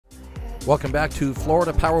Welcome back to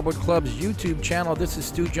Florida Powerboat Club's YouTube channel. This is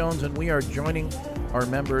Stu Jones, and we are joining our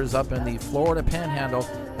members up in the Florida Panhandle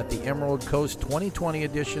at the Emerald Coast 2020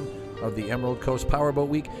 edition of the Emerald Coast Powerboat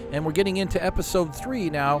Week. And we're getting into episode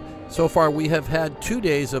 3 now. So far, we have had 2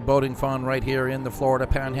 days of boating fun right here in the Florida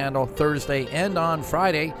Panhandle, Thursday and on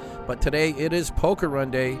Friday. But today it is Poker Run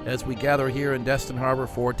Day as we gather here in Destin Harbor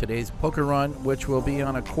for today's Poker Run, which will be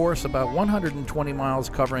on a course about 120 miles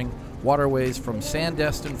covering waterways from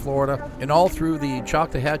Sandestin, Florida, and all through the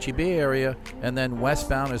Choctawhatchee Bay area, and then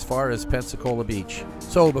westbound as far as Pensacola Beach.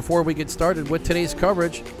 So before we get started with today's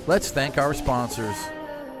coverage, let's thank our sponsors.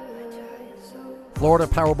 Florida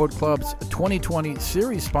Powerboat Club's 2020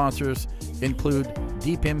 series sponsors include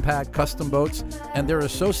Deep Impact Custom Boats and their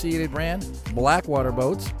associated brand, Blackwater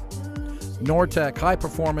Boats, Nortec High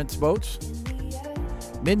Performance Boats,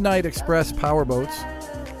 Midnight Express Powerboats,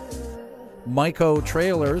 Myco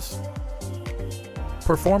Trailers,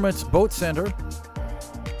 Performance Boat Center,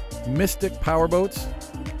 Mystic Powerboats,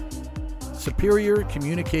 Superior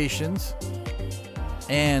Communications,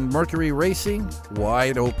 and Mercury Racing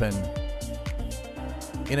Wide Open.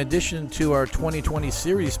 In addition to our 2020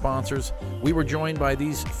 series sponsors, we were joined by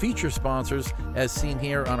these feature sponsors as seen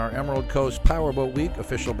here on our Emerald Coast Powerboat Week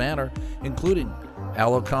official banner, including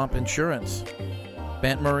Allocomp Insurance,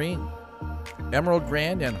 Bent Marine, Emerald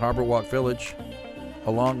Grand and Harborwalk Village,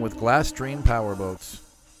 along with Glasstream Powerboats.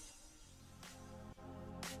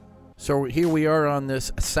 So here we are on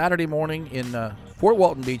this Saturday morning in Fort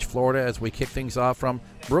Walton Beach, Florida, as we kick things off from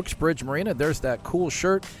Brooks Bridge Marina. There's that cool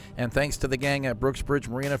shirt, and thanks to the gang at Brooks Bridge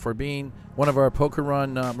Marina for being one of our Poker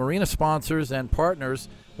Run Marina sponsors and partners,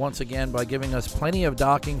 once again by giving us plenty of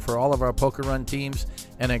docking for all of our Poker Run teams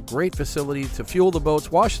and a great facility to fuel the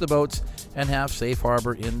boats, wash the boats, and have safe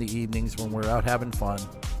harbor in the evenings when we're out having fun.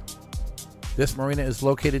 This marina is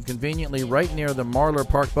located conveniently right near the Marlar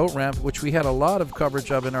Park boat ramp, which we had a lot of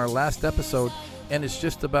coverage of in our last episode, and it's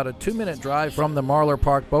just about a 2-minute drive from the Marlar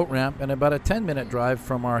Park boat ramp and about a 10-minute drive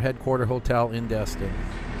from our headquarter hotel in Destin.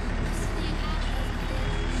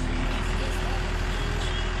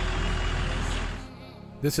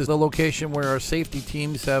 This is the location where our safety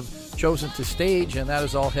teams have chosen to stage, and that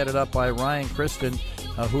is all headed up by Ryan Kristen,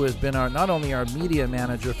 who has been not only our media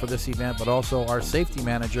manager for this event, but also our safety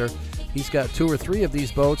manager. He's got 2 or 3 of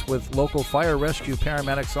these boats with local fire rescue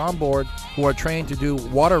paramedics on board who are trained to do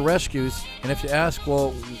water rescues. And if you ask,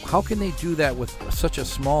 well, how can they do that with such a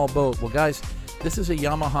small boat? Well, guys, this is a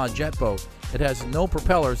Yamaha jet boat. It has no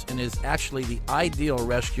propellers and is actually the ideal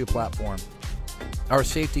rescue platform. Our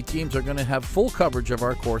safety teams are going to have full coverage of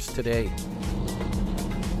our course today.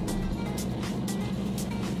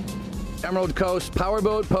 Emerald Coast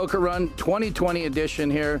Powerboat Poker Run 2020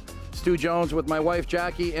 edition here. Stu Jones with my wife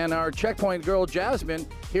Jackie and our checkpoint girl Jasmine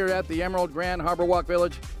here at the Emerald Grand Harborwalk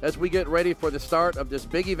Village as we get ready for the start of this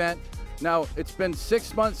big event. Now, it's been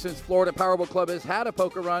 6 months since Florida Powerboat Club has had a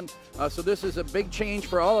poker run, so this is a big change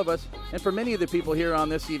for all of us and for many of the people here on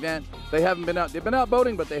this event. They haven't been out, they've been out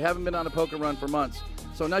boating, but they haven't been on a poker run for months.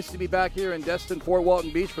 So nice to be back here in Destin, Fort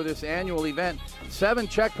Walton Beach for this annual event. 7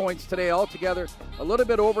 checkpoints today altogether. A little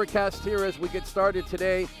bit overcast here as we get started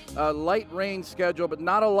today. Light rain schedule, but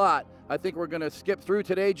not a lot. I think we're going to skip through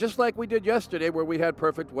today just like we did yesterday where we had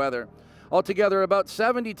perfect weather. Altogether, about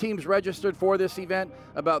 70 teams registered for this event,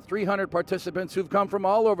 about 300 participants who've come from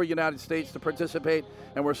all over the United States to participate,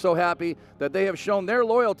 and we're so happy that they have shown their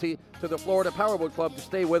loyalty to the Florida Powerboat Club to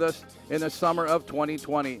stay with us in the summer of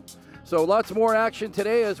 2020. So lots more action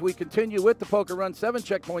today as we continue with the Poker Run. 7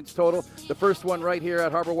 checkpoints total. The first one right here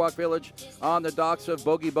at Harborwalk Village on the docks of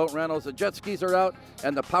Bogey Boat Rentals. The jet skis are out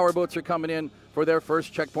and the powerboats are coming in for their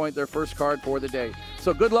first checkpoint, their first card for the day.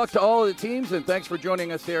 So good luck to all of the teams, and thanks for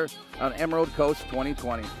joining us here on Emerald Coast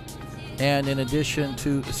 2020. And in addition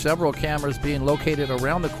to several cameras being located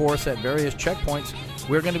around the course at various checkpoints,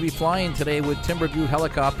 we're going to be flying today with Timberview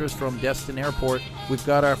helicopters from Destin Airport. We've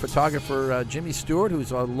got our photographer Jimmy Stewart,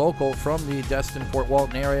 who's a local from the Destin Fort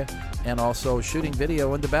Walton area, and also shooting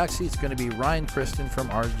video. In the backseat is going to be Ryan Kristen from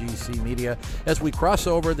RGC Media as we cross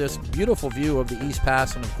over this beautiful view of the East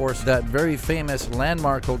Pass and, of course, that very famous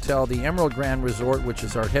landmark hotel, the Emerald Grand Resort, which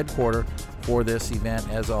is our headquarter for this event,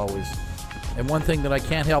 as always. And one thing that I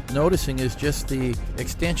can't help noticing is just the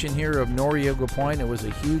extension here of Noriega Point. It was a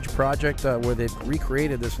huge project where they've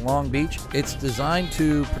recreated this long beach. It's designed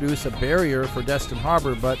to produce a barrier for Destin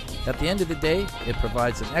Harbor, but at the end of the day, it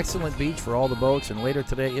provides an excellent beach for all the boats, and later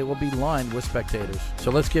today it will be lined with spectators.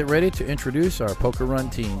 So let's get ready to introduce our Poker Run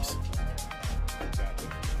teams.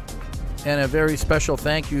 And a very special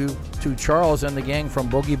thank you to Charles and the gang from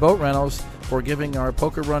Bogey Boat Rentals for giving our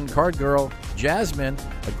Poker Run card girl Jasmine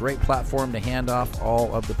a great platform to hand off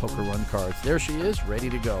all of the Poker Run cards. There she is, ready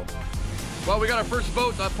to go. Well, we got our first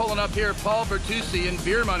boat pulling up here, Paul Bertucci in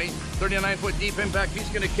Beer Money, 39-foot deep impact. He's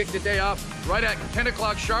going to kick the day off right at 10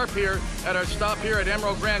 o'clock sharp here at our stop here at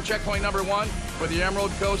Emerald Grand checkpoint number 1 for the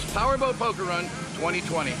Emerald Coast Powerboat Poker Run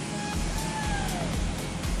 2020.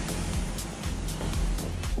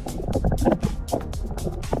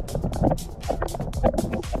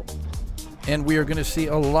 And we are going to see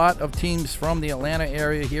a lot of teams from the Atlanta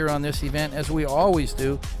area here on this event, as we always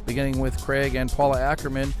do, beginning with Craig and Paula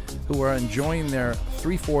Ackerman, who are enjoying their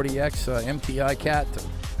 340X MTI Cat,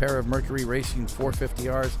 pair of Mercury Racing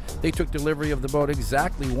 450Rs. They took delivery of the boat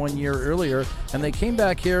exactly 1 year earlier, and they came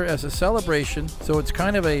back here as a celebration. So it's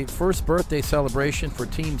kind of a first birthday celebration for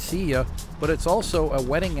Team Sia, but it's also a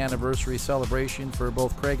wedding anniversary celebration for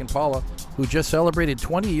both Craig and Paula, who just celebrated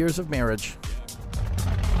 20 years of marriage.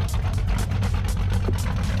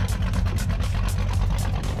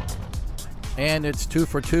 And it's 2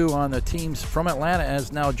 for 2 on the teams from Atlanta,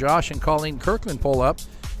 as now Josh and Colleen Kirkland pull up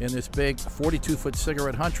in this big 42-foot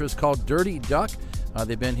cigarette huntress called Dirty Duck.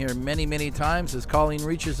 They've been here many, many times. As Colleen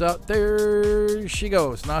reaches out, there she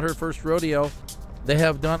goes. Not her first rodeo. They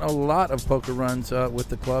have done a lot of poker runs with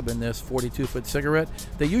the club in this 42-foot cigarette.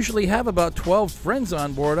 They usually have about 12 friends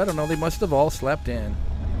on board. I don't know, they must have all slept in.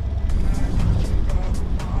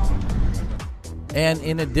 And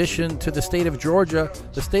in addition to the state of Georgia,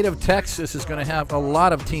 the state of Texas is going to have a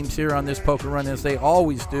lot of teams here on this poker run, as they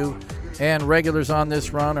always do. And regulars on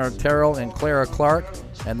this run are Terrell and Clara Clark,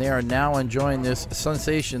 and they are now enjoying this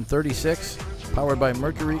Sensation 36, powered by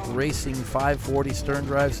Mercury Racing 540 stern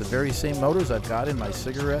drives, the very same motors I've got in my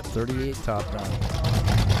Cigarette 38 Top Gun.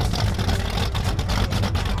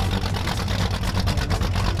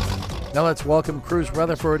 Now let's welcome Cruz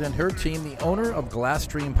Rutherford and her team, the owner of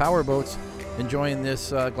Glasstream Powerboats, enjoying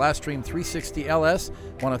this Glasstream 360 LS.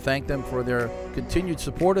 Want to thank them for their continued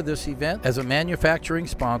support of this event as a manufacturing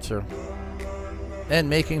sponsor. And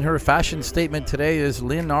making her fashion statement today is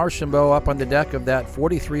Lynn Archambault up on the deck of that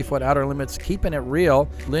 43-foot Outer Limits, keeping it real.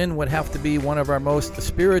 Lynn would have to be one of our most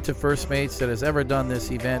spirited first mates that has ever done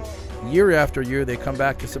this event. Year after year, they come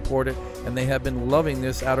back to support it, and they have been loving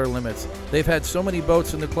this Outer Limits. They've had so many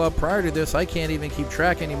boats in the club prior to this, I can't even keep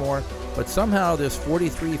track anymore. But somehow this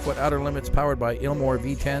 43-foot Outer Limits powered by Ilmor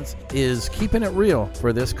V10s is keeping it real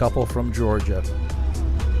for this couple from Georgia.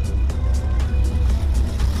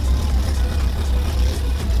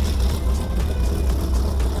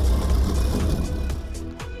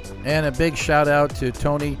 And a big shout out to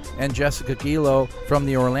Tony and Jessica Gilo from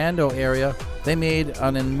the Orlando area. They made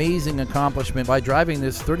an amazing accomplishment by driving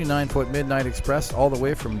this 39-foot Midnight Express all the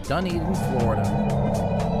way from Dunedin, Florida.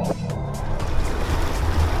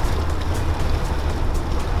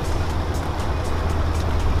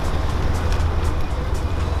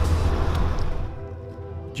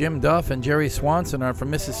 Jim Duff and Jerry Swanson are from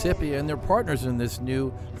Mississippi, and they're partners in this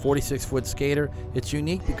new 46-foot skater. It's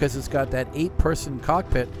unique because it's got that 8-person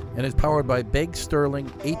cockpit and is powered by Begg Sterling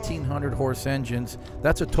 1,800 horse engines.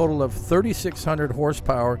 That's a total of 3,600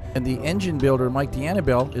 horsepower, and the engine builder Mike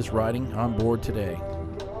D'Annabelle is riding on board today.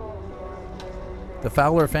 The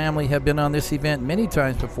Fowler family have been on this event many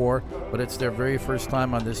times before, but it's their very first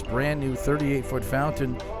time on this brand new 38-foot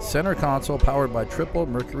fountain center console powered by triple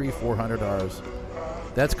Mercury 400Rs.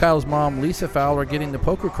 That's Kyle's mom, Lisa Fowler, getting the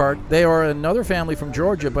poker cart. They are another family from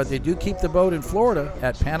Georgia, but they do keep the boat in Florida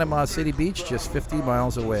at Panama City Beach, just 50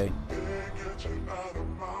 miles away.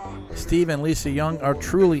 Steve and Lisa Young are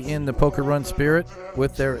truly in the poker run spirit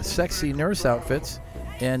with their sexy nurse outfits.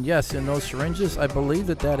 And yes, in those syringes, I believe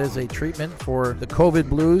that is a treatment for the COVID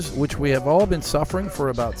blues, which we have all been suffering for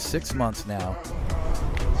about 6 months now.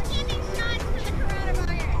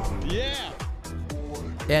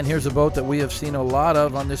 And here's a boat that we have seen a lot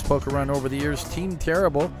of on this poker run over the years, Team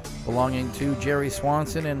Terrible, belonging to Jerry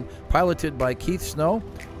Swanson and piloted by Keith Snow.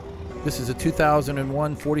 This is a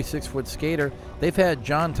 2001 46-foot skater. They've had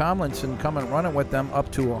John Tomlinson come and run it with them up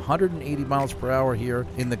to 180 miles per hour here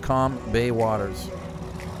in the calm Bay waters.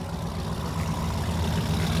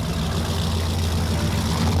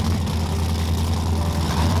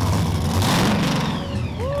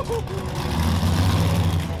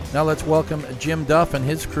 Now let's welcome Jim Duff and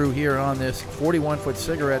his crew here on this 41-foot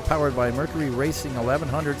cigarette powered by Mercury Racing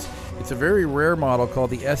 1100s. It's a very rare model called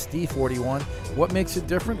the SD41. What makes it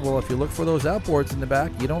different? Well, if you look for those outboards in the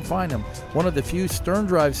back, you don't find them. One of the few stern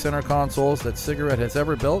drive center consoles that Cigarette has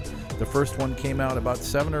ever built. The first one came out about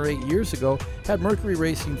 7 or 8 years ago, had Mercury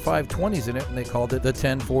Racing 520s in it, and they called it the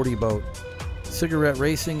 1040 boat. Cigarette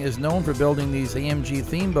Racing is known for building these AMG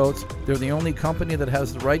theme boats. They're the only company that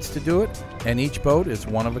has the rights to do it, and each boat is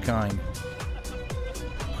one of a kind.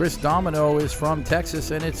 Chris Domino is from Texas,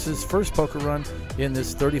 and it's his first poker run in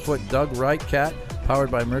this 30-foot Doug Wright cat, powered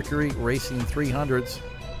by Mercury Racing 300s.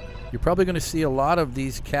 You're probably going to see a lot of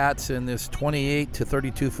these cats in this 28 to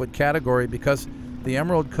 32-foot category because the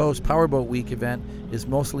Emerald Coast Powerboat Week event is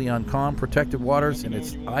mostly on calm, protected waters, and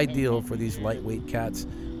it's ideal for these lightweight cats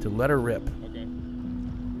to let her rip.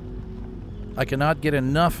 I cannot get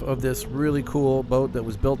enough of this really cool boat that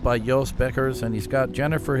was built by Joost Beckers, and he's got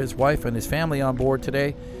Jennifer, his wife, and his family on board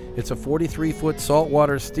today. It's a 43-foot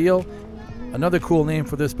saltwater steel. Another cool name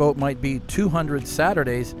for this boat might be 200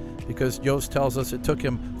 Saturdays, because Joost tells us it took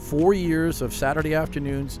him 4 years of Saturday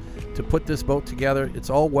afternoons to put this boat together. It's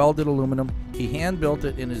all welded aluminum. He hand-built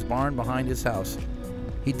it in his barn behind his house.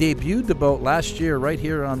 He debuted the boat last year right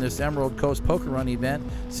here on this Emerald Coast Poker Run event.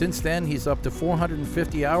 Since then, he's up to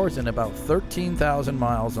 450 hours and about 13,000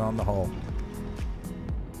 miles on the hull.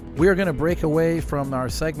 We are going to break away from our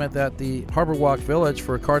segment at the Harborwalk Village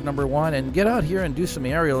for card number 1 and get out here and do some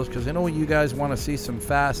aerials, because I know you guys want to see some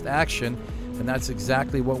fast action, and that's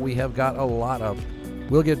exactly what we have got a lot of.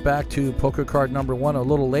 We'll get back to poker card number 1 a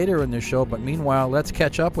little later in the show, but meanwhile, let's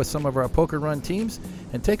catch up with some of our poker run teams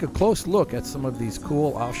and take a close look at some of these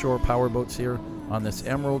cool offshore powerboats here on this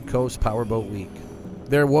Emerald Coast Powerboat Week.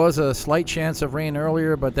 There was a slight chance of rain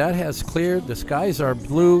earlier, but that has cleared. The skies are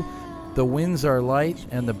blue, the winds are light,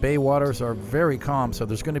 and the bay waters are very calm, so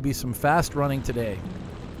there's going to be some fast running today.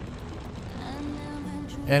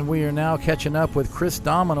 And we are now catching up with Chris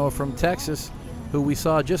Domino from Texas, who we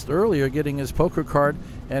saw just earlier getting his poker card.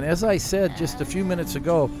 And as I said just a few minutes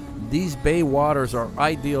ago, these bay waters are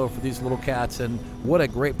ideal for these little cats, and what a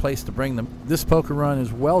great place to bring them. This poker run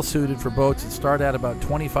is well suited for boats that start at about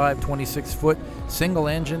 25, 26 foot single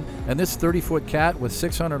engine, and this 30-foot cat with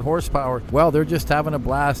 600 horsepower, well, they're just having a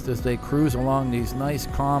blast as they cruise along these nice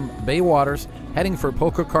calm bay waters, heading for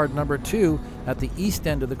poker card number 2 at the east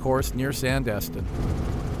end of the course near Sandestin.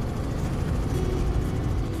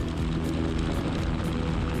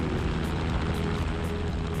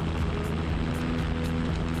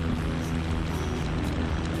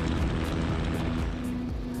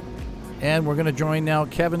 And we're going to join now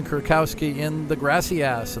Kevin Kurkowski in the Grassy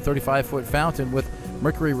Ass, a 35-foot fountain with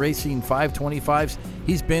Mercury Racing 525s.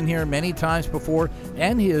 He's been here many times before,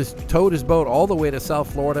 and he has towed his boat all the way to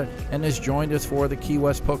South Florida and has joined us for the Key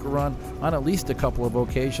West Poker Run on at least a couple of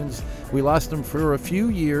occasions. We lost him for a few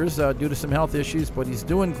years due to some health issues, but he's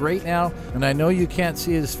doing great now. And I know you can't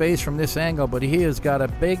see his face from this angle, but he has got a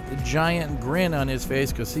big, giant grin on his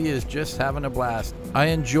face because he is just having a blast. I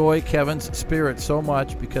enjoy Kevin's spirit so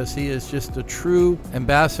much because he is just a true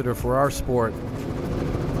ambassador for our sport.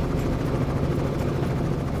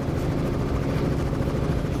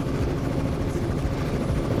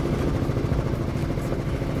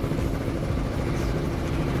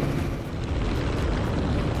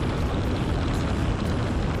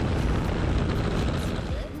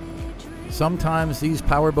 Sometimes these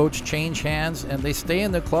powerboats change hands and they stay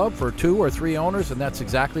in the club for 2 or 3 owners, and that's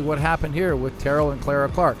exactly what happened here with Terrell and Clara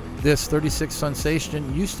Clark. This 36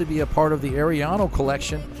 Sensation used to be a part of the Ariano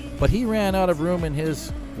collection, but he ran out of room in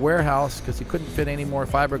his warehouse because he couldn't fit any more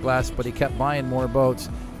fiberglass, but he kept buying more boats.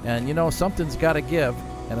 And you know, something's got to give,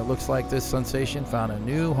 and it looks like this Sensation found a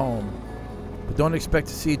new home. But don't expect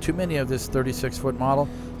to see too many of this 36-foot model.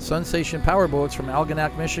 Sensation Powerboats from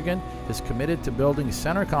Algonac, Michigan is committed to building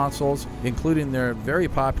center consoles, including their very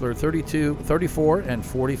popular 32, 34, and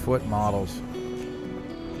 40-foot models.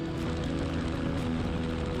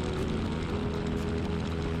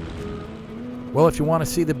 Well, if you want to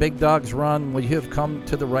see the big dogs run, well, you have come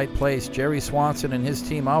to the right place. Jerry Swanson and his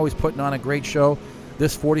team always putting on a great show.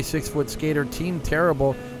 This 46-foot skater, Team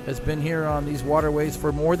Terrible, has been here on these waterways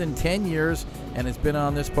for more than 10 years and has been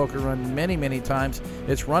on this poker run many, many times.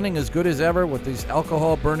 It's running as good as ever with these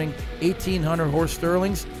alcohol-burning 1,800 horse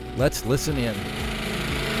Sterlings. Let's listen in.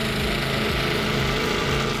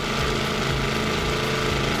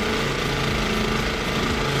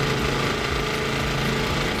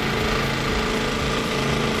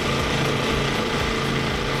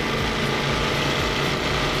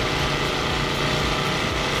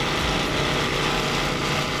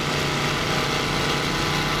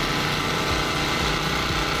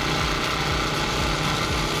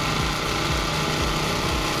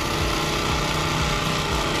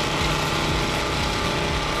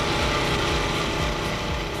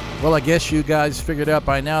 Well, I guess you guys figured out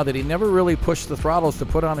by now that he never really pushed the throttles to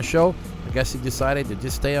put on a show. I guess he decided to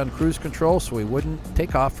just stay on cruise control so he wouldn't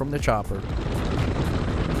take off from the chopper.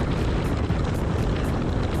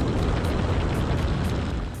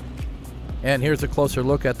 And here's a closer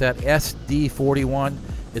look at that SD41.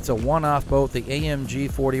 It's a one-off boat, the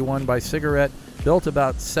AMG 41 by Cigarette. built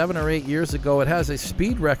about 7 or 8 years ago. It has a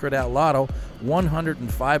speed record at Lotto,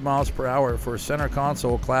 105 miles per hour for a center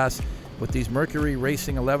console class. With these Mercury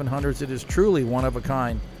Racing 1100s, it is truly one of a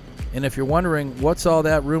kind. And if you're wondering what's all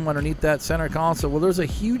that room underneath that center console, well, there's a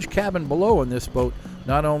huge cabin below in this boat.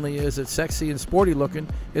 Not only is it sexy and sporty looking,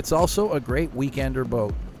 it's also a great weekender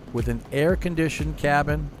boat with an air-conditioned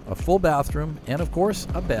cabin, a full bathroom, and of course,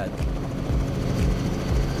 a bed.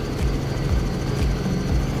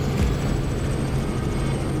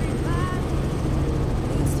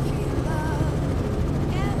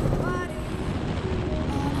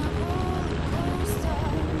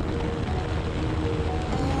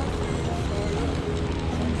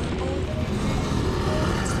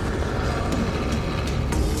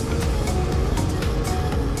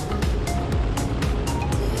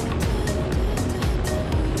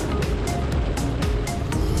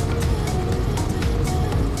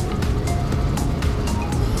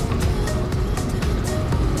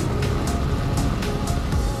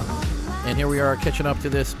 And here we are catching up to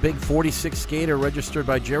this big 46 skater registered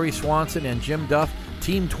by Jerry Swanson and Jim Duff,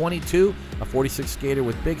 Team 22, a 46 skater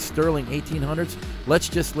with big Sterling 1800s. Let's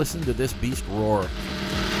just listen to this beast roar.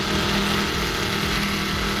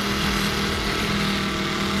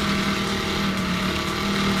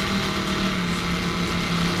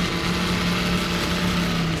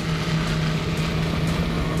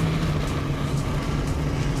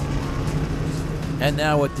 And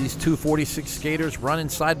now with these two 46 skaters running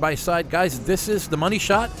side by side, guys, this is the money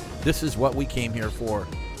shot. This is what we came here for.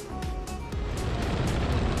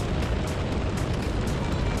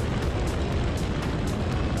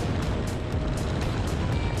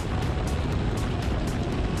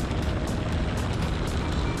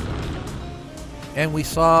 And we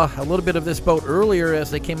saw a little bit of this boat earlier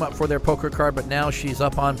as they came up for their poker card, but now she's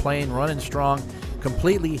up on plane, running strong,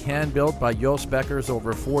 completely hand-built by Jos Beckers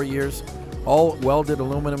over 4 years. All welded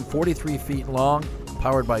aluminum, 43 feet long,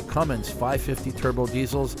 powered by Cummins 550 turbo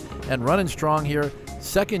diesels, and running strong here.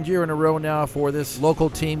 Second year in a row now for this local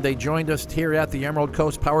team. They joined us here at the Emerald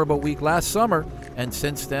Coast Powerboat Week last summer, and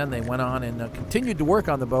since then they went on and continued to work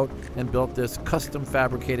on the boat and built this custom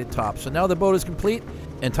fabricated top. So now the boat is complete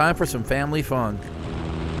and time for some family fun.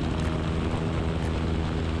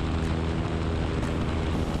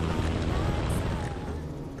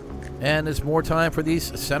 And it's more time for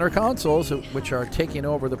these center consoles, which are taking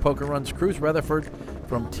over the Poker Runs Cruise Rutherford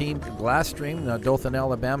from Team Glasstream, a Dothan,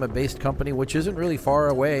 Alabama-based company, which isn't really far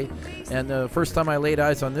away. And the first time I laid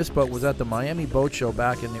eyes on this boat was at the Miami Boat Show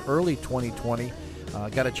back in the early 2020.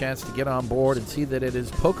 Got a chance to get on board and see that it is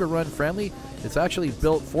poker run friendly. It's actually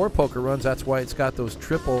built for poker runs. That's why it's got those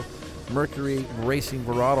triple Mercury Racing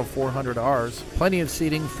Verado 400Rs. Plenty of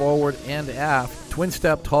seating forward and aft.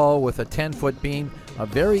 Twin-step tall with a 10-foot beam.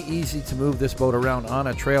 Very easy to move this boat around on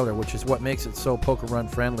a trailer, which is what makes it so poker run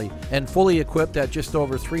friendly. And fully equipped at just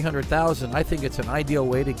over $300,000, I think it's an ideal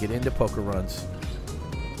way to get into poker runs.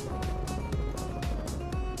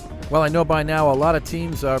 Well, I know by now a lot of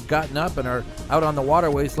teams have gotten up and are out on the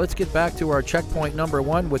waterways. Let's get back to our checkpoint number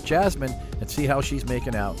 1 with Jasmine and see how she's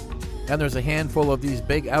making out. And there's a handful of these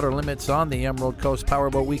big outer limits on the Emerald Coast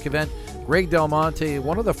Powerboat Week event. Greg Del Monte,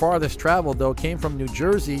 one of the farthest traveled though, came from New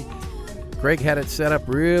Jersey. Greg had it set up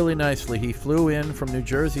really nicely. He flew in from New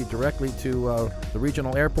Jersey directly to the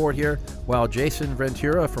regional airport here, while Jason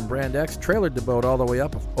Ventura from Brand X trailered the boat all the way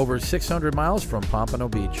up over 600 miles from Pompano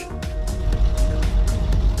Beach.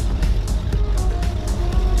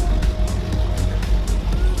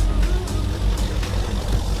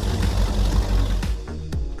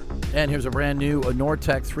 And here's a brand new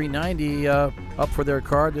Nortec 390 up for their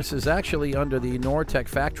card. This is actually under the Nortec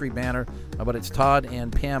factory banner, but it's Todd and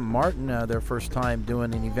Pam Martin, their first time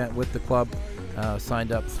doing an event with the club,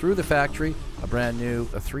 signed up through the factory. A brand new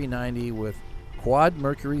 390 with quad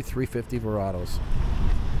Mercury 350 Verados.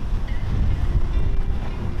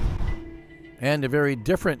 And a very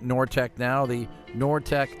different Nortec now, the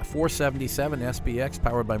Nortec 477 SPX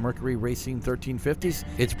powered by Mercury Racing 1350s.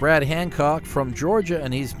 It's Brad Hancock from Georgia,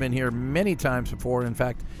 and he's been here many times before. In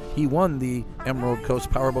fact, he won the Emerald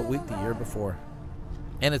Coast Powerboat Week the year before.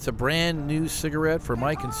 And it's a brand new cigarette for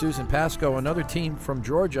Mike and Susan Pasco, another team from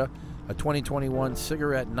Georgia, a 2021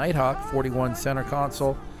 cigarette Nighthawk 41 center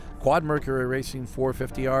console. Quad Mercury Racing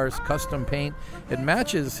 450Rs, custom paint. It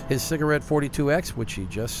matches his cigarette 42X, which he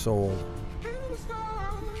just sold.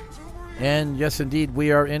 And yes, indeed,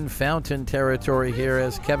 we are in fountain territory here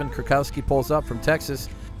as Kevin Krakowski pulls up from Texas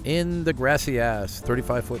in the grassy ass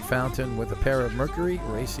 35-foot fountain with a pair of Mercury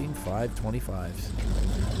Racing 525s.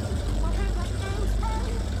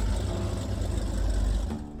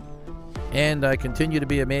 And I continue to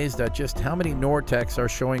be amazed at just how many Nortecs are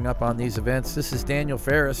showing up on these events. This is Daniel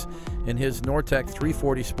Ferris in his Nortec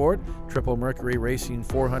 340 Sport, Triple Mercury Racing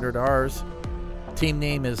 400Rs. Team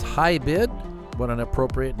name is High Bid. What an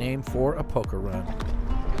appropriate name for a poker run.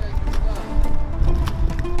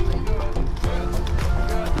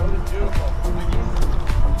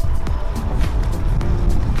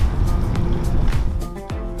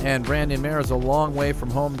 And Brandon Mayer is a long way from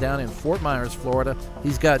home down in Fort Myers, Florida.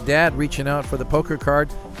 He's got Dad reaching out for the poker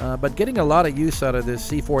card, but getting a lot of use out of this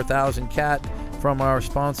C4000 Cat from our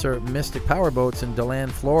sponsor, Mystic Powerboats in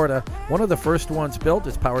DeLand, Florida. One of the first ones built.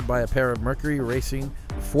 It's powered by a pair of Mercury Racing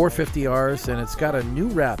 450Rs, and it's got a new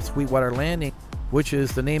wrap, Sweetwater Landing, which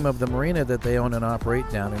is the name of the marina that they own and operate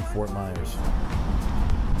down in Fort Myers.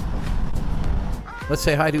 Let's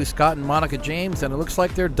say hi to Scott and Monica James, and it looks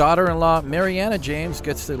like their daughter-in-law, Mariana James,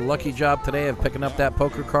 gets the lucky job today of picking up that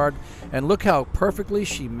poker card. And look how perfectly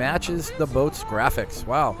she matches the boat's graphics.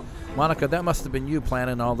 Wow. Monica, that must have been you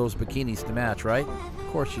planning all those bikinis to match, right? Of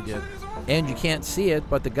course you did. And you can't see it,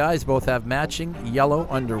 but the guys both have matching yellow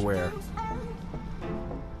underwear.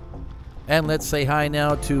 And let's say hi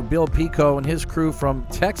now to Bill Pico and his crew from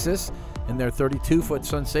Texas in their 32-foot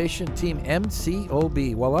Sensation, Team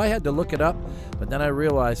MCOB. Well, I had to look it up, but then I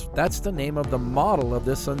realized that's the name of the model of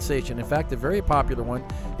this Sensation. In fact, a very popular one.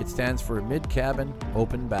 It stands for Mid-Cabin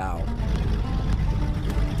Open Bow.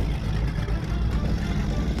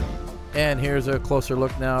 And here's a closer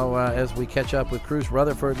look now as we catch up with Cruz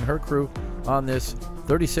Rutherford and her crew on this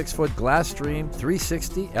 36-foot Glasstream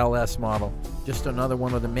 360 LS model. Just another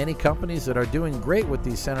one of the many companies that are doing great with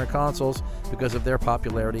these center consoles because of their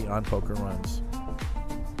popularity on poker runs.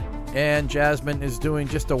 And Jasmine is doing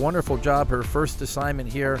just a wonderful job. Her first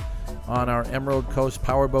assignment here on our Emerald Coast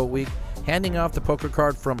Powerboat Week, handing off the poker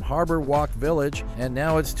card from Harborwalk Village. And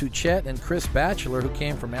now it's to Chet and Chris Batchelor, who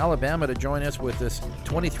came from Alabama to join us with this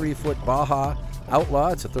 23-foot Baja Outlaw.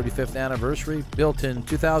 It's a 35th anniversary, built in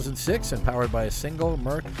 2006 and powered by a single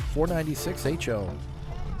Merc 496 HO.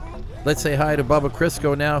 Let's say hi to Bubba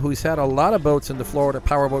Crisco now, who's had a lot of boats in the Florida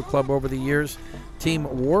Powerboat Club over the years. Team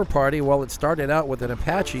War Party, well, it started out with an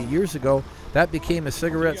Apache years ago. That became a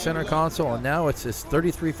cigarette center console, and now it's this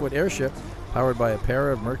 33-foot airship powered by a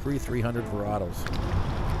pair of Mercury 300 throttles.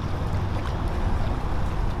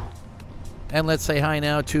 And let's say hi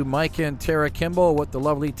now to Mike and Tara Kimball with the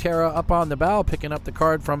lovely Tara up on the bow, picking up the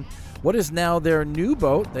card from what is now their new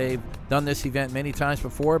boat. They've done this event many times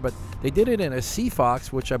before, but they did it in a Sea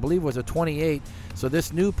Fox, which I believe was a 28. So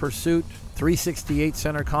this new Pursuit 368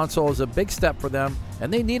 center console is a big step for them,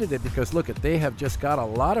 and they needed it because, look, they have just got a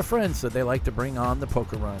lot of friends that they like to bring on the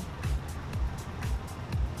poker run.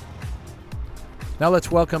 Now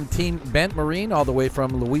let's welcome Team Bent Marine all the way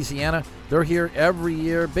from Louisiana. They're here every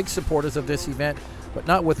year, big supporters of this event, but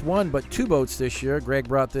not with one, but two boats this year. Greg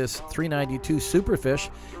brought this 392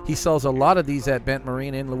 Superfish. He sells a lot of these at Bent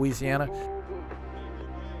Marine in Louisiana.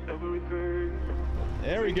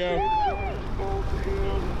 There we go.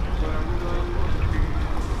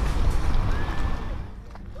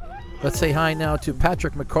 Let's say hi now to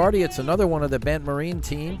Patrick McCarty. It's another one of the Bent Marine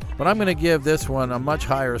team, but I'm going to give this one a much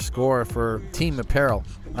higher score for Team Apparel.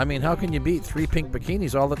 I mean, how can you beat three pink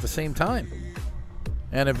bikinis all at the same time?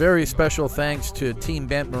 And a very special thanks to Team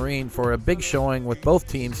Bent Marine for a big showing with both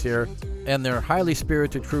teams here and their highly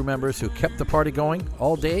spirited crew members who kept the party going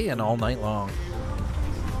all day and all night long.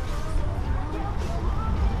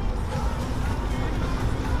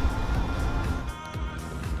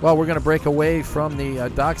 Well, we're going to break away from the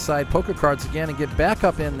dockside poker cards again and get back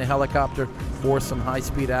up in the helicopter for some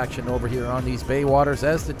high-speed action over here on these bay waters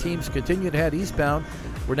as the teams continue to head eastbound.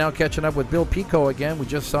 We're now catching up with Bill Pico again. We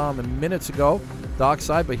just saw him minutes ago,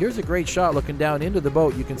 dockside, but here's a great shot looking down into the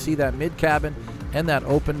boat. You can see that mid-cabin and that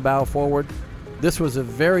open bow forward. This was a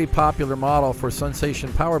very popular model for Sensation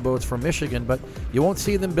Powerboats from Michigan, but you won't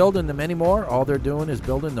see them building them anymore. All they're doing is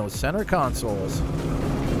building those center consoles.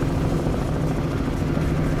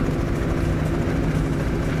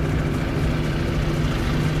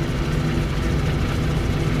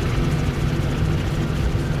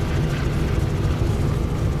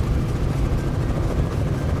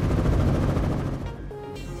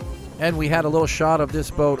 And we had a little shot of this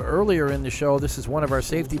boat earlier in the show. This is one of our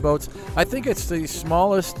safety boats. I think it's the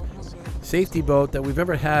smallest safety boat that we've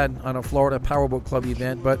ever had on a Florida Powerboat Club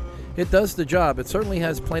event, but it does the job. It certainly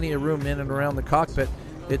has plenty of room in and around the cockpit.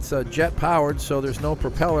 It's jet powered, so there's no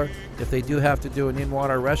propeller. If they do have to do an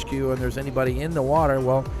in-water rescue and there's anybody in the water,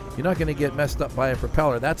 well, you're not going to get messed up by a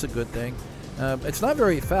propeller. That's a good thing. It's not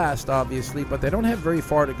very fast, obviously, but they don't have very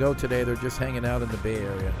far to go today. They're just hanging out in the Bay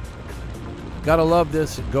Area. Gotta love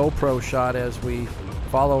this GoPro shot as we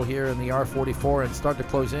follow here in the R44 and start to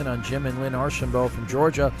close in on Jim and Lynn Archambault from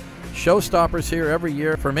Georgia. Showstoppers here every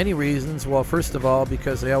year for many reasons. Well, first of all,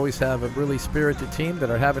 because they always have a really spirited team that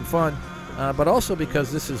are having fun, but also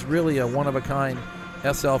because this is really a one-of-a-kind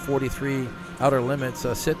SL43 Outer Limits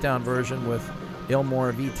sit-down version with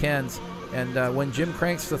Ilmore V10s. And when Jim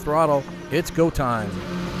cranks the throttle, it's go time.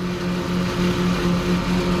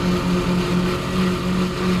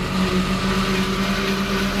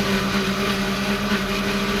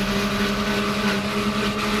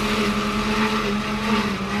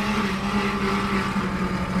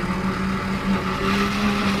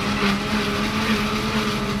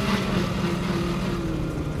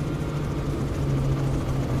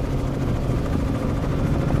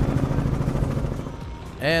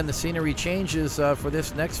 And the scenery changes for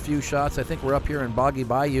this next few shots. I think we're up here in Boggy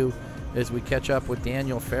Bayou as we catch up with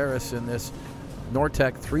Daniel Ferris in this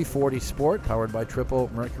Nortec 340 Sport powered by triple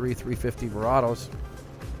Mercury 350 Verados.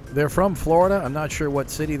 They're from Florida. I'm not sure what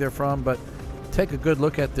city they're from, but take a good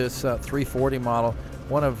look at this 340 model.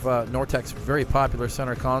 One of Nortec's very popular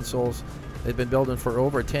center consoles. They've been building for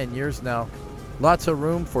over 10 years now. Lots of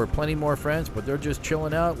room for plenty more friends, but they're just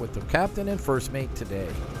chilling out with the captain and first mate today.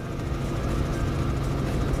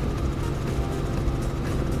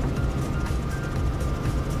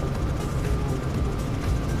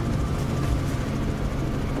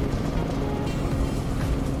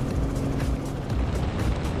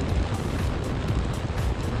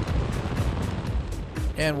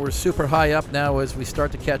 And we're super high up now as we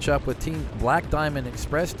start to catch up with Team Black Diamond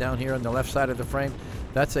Express down here on the left side of the frame.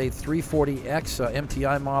 That's a 340X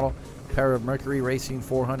MTI model, pair of Mercury Racing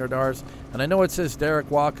 400Rs. And I know it says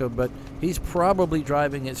Derek Walker, but he's probably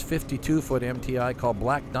driving his 52-foot MTI called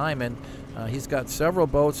Black Diamond. He's got several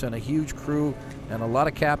boats and a huge crew and a lot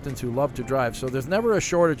of captains who love to drive. So there's never a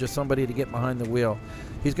shortage of somebody to get behind the wheel.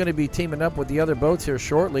 He's going to be teaming up with the other boats here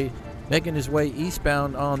shortly, making his way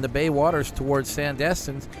eastbound on the Bay waters towards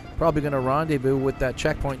Sandestin. Probably going to rendezvous with that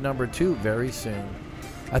checkpoint number 2 very soon.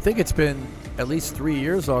 I think it's been at least 3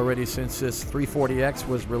 years already since this 340X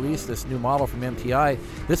was released, this new model from MTI.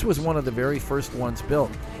 This was one of the very first ones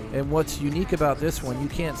built. And what's unique about this one, you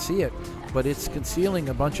can't see it, but it's concealing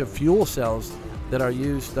a bunch of fuel cells that are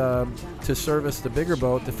used to service the bigger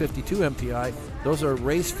boat, the 52 MTI. Those are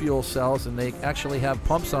race fuel cells, and they actually have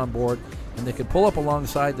pumps on board, and they can pull up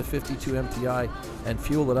alongside the 52 MTI and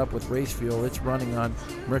fuel it up with race fuel. It's running on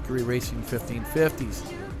Mercury Racing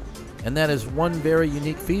 1550s. And that is one very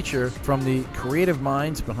unique feature from the creative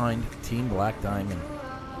minds behind Team Black Diamond.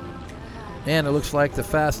 And it looks like the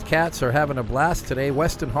Fast Cats are having a blast today.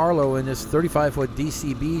 Weston Harlow in his 35-foot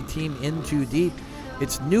DCB Team In Too Deep.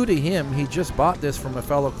 It's new to him. He just bought this from a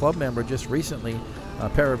fellow club member just recently, a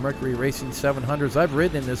pair of Mercury Racing 700s. I've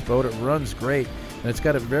ridden in this boat. It runs great, and it's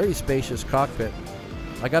got a very spacious cockpit.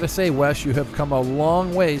 I got to say, Wes, you have come a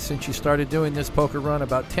long way since you started doing this poker run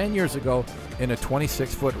about 10 years ago in a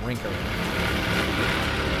 26-foot rinker.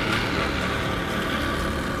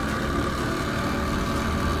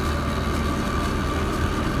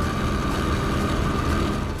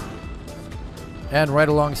 And right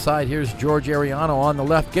alongside, here's George Ariano on the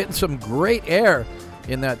left, getting some great air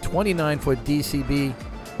in that 29-foot DCB,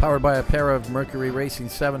 powered by a pair of Mercury Racing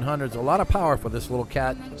 700s. A lot of power for this little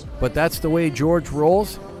cat, but that's the way George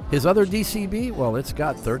rolls. His other DCB, well, it's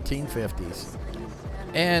got 1350s.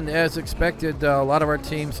 And as expected, a lot of our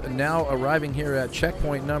teams now arriving here at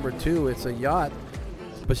checkpoint number 2. It's a yacht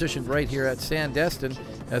positioned right here at Sandestin,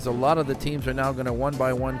 as a lot of the teams are now going to one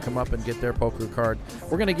by one come up and get their poker card.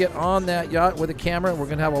 We're going to get on that yacht with a camera. We're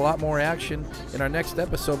going to have a lot more action in our next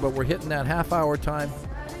episode, but we're hitting that half-hour time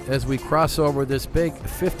as we cross over this big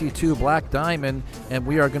 52 Black Diamond, and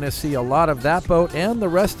we are going to see a lot of that boat and the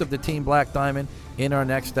rest of the Team Black Diamond in our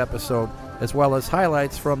next episode, as well as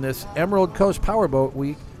highlights from this Emerald Coast Powerboat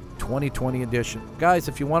Week 2020 edition. Guys,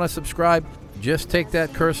 if you want to subscribe, just take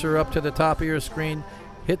that cursor up to the top of your screen,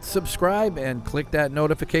 hit subscribe, and click that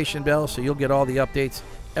notification bell so you'll get all the updates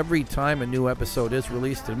every time a new episode is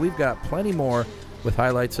released. And we've got plenty more with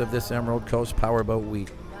highlights of this Emerald Coast Powerboat Week.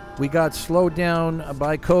 We got slowed down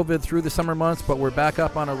by COVID through the summer months, but we're back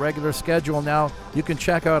up on a regular schedule now. You can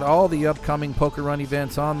check out all the upcoming poker run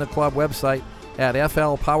events on the club website at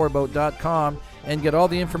flpowerboat.com and get all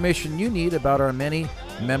the information you need about our many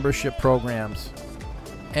membership programs.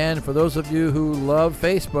 And for those of you who love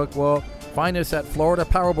Facebook, well, find us at Florida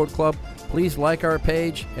Powerboat Club. Please like our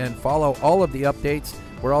page and follow all of the updates.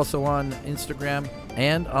 We're also on Instagram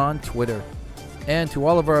and on Twitter. And to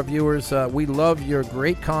all of our viewers, we love your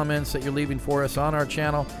great comments that you're leaving for us on our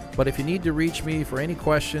channel. But if you need to reach me for any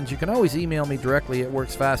questions, you can always email me directly. It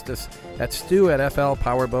works fastest at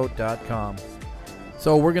stu@flpowerboat.com.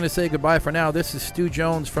 So we're going to say goodbye for now. This is Stu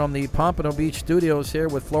Jones from the Pompano Beach Studios here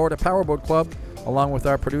with Florida Powerboat Club, along with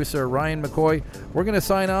our producer Ryan McCoy. We're going to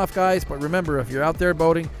sign off, guys, but remember, if you're out there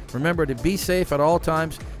boating, remember to be safe at all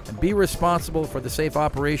times and be responsible for the safe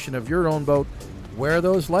operation of your own boat. Wear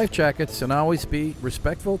those life jackets and always be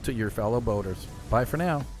respectful to your fellow boaters. Bye for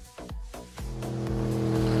now.